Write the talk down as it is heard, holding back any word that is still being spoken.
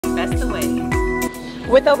invest away.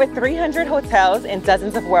 With over 300 hotels and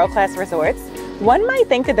dozens of world-class resorts, one might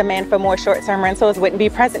think the demand for more short-term rentals wouldn't be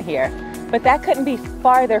present here, but that couldn't be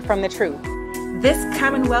farther from the truth. This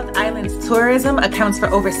Commonwealth Islands tourism accounts for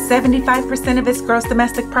over 75% of its gross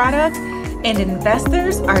domestic product, and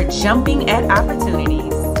investors are jumping at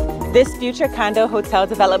opportunities. This future condo hotel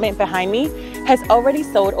development behind me has already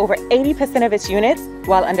sold over 80% of its units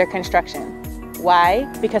while under construction. Why?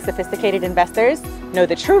 Because sophisticated investors know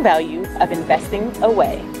the true value of investing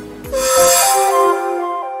away.